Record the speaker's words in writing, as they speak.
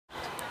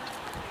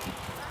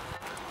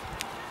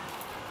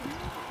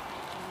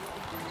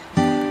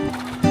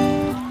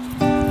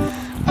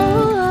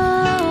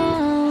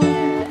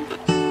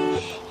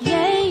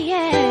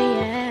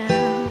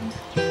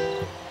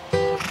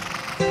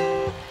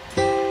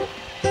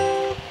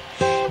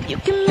You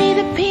give me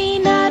the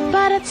peanut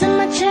butter to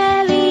my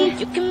jelly.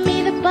 You give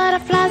me the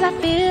butterflies I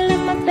feel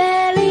in my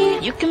belly.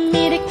 You give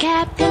me the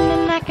captain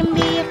and I can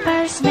be your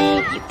first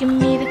mate. You give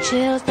me the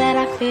chills that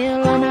I feel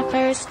on our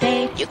first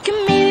date. You give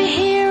me the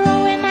hero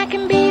and I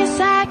can be your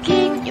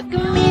sidekick. You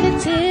give me the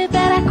tear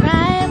that I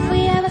cry if we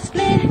ever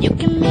split. You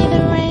give me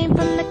the rain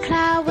from the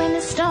cloud when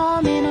it's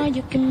storming, or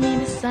you give me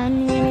the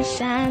sun when it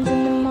shines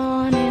in the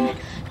morning.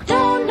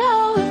 Don't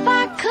know if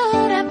I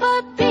could ever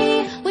be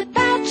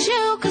without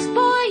you, 'cause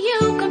boy, you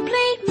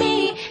complete me.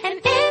 And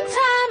in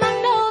time I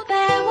know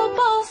that we'll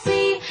both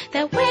see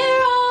that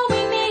we're all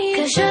we need.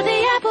 'Cause you're the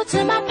apple to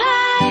my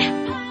pie,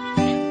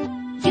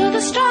 you're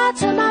the straw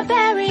to my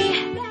berry,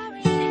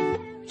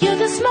 you're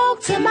the smoke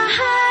to my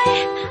high,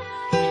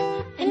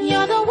 and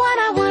you're the one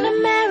I wanna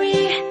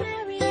marry.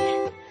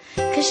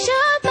 'Cause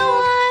you're the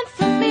one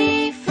for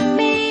me,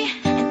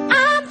 and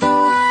I'm the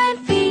one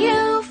for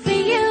you, for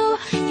you.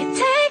 You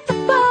take the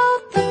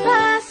both of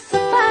us,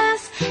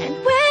 and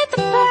we're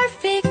the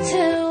perfect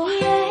two.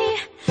 Yeah,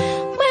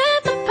 we're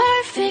the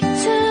perfect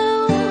two.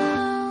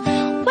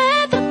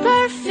 We're the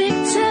perfect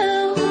two.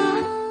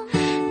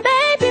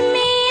 Baby,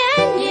 me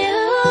and you,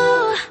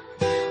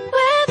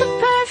 we're the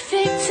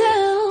perfect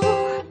two.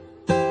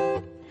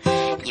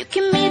 You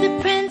give me the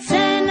prince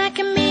and I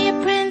can be a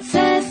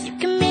princess. You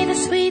give me the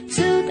sweet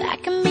tooth, I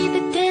can be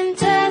the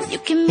dentist. You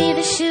give me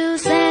the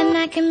shoes and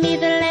I can be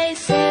the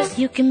laces.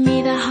 You give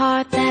me the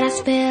heart that I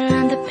spill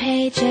on the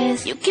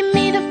pages. You give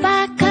me the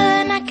vodka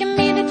and I can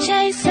be the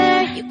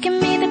chaser. You give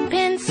me the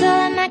pencil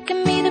and I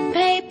can be the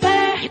paper.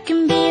 You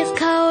can be as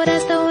cold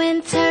as the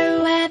winter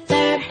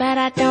weather, but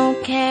I don't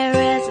care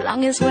as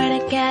long as we're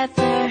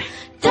together.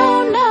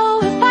 Don't know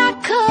if I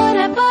could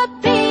ever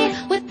be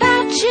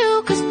without you,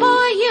 'cause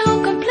boy, you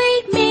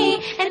complete me.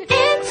 And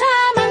in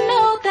time I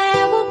know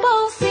that we'll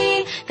both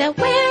see that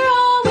we're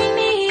all we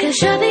need. 'Cause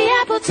you're the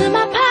apple to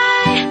my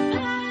pie,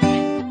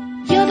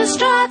 you're the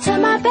straw to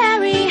my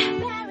berry,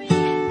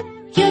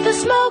 you're the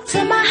smoke to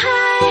my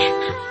high,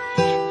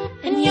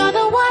 and you're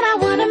the one I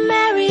wanna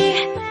marry.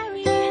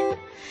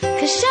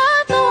 'Cause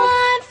you're the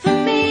one for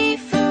me,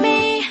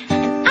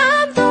 and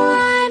I'm the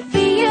one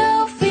for you,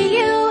 for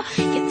you.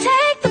 You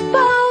take the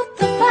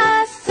both of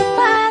us,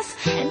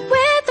 and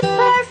we're the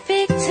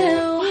perfect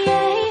two.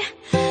 Yeah,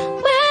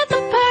 we're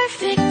the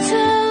perfect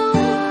two.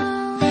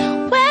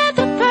 We're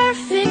the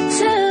perfect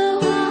two.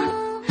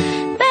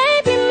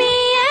 Baby, me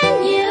and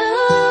you,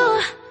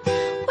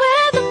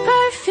 we're the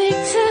perfect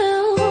two.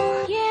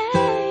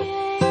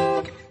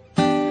 Yeah.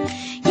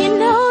 You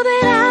know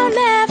that I'll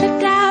never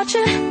doubt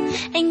you,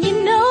 and you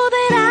know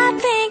that I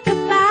think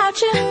about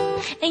you,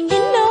 and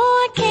you know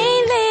I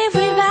can't live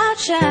without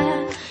you.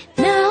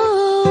 No,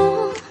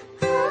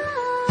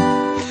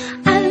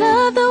 I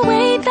love the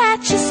way that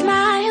you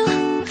smile,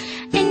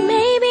 and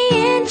maybe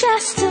in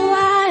just a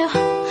while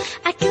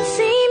I can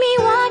see me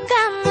walk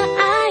down the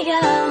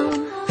aisle.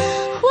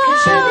 Whoa,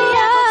 'cause you're the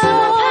apple to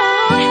my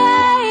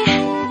pie,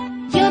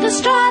 you're the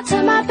straw to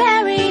my berry.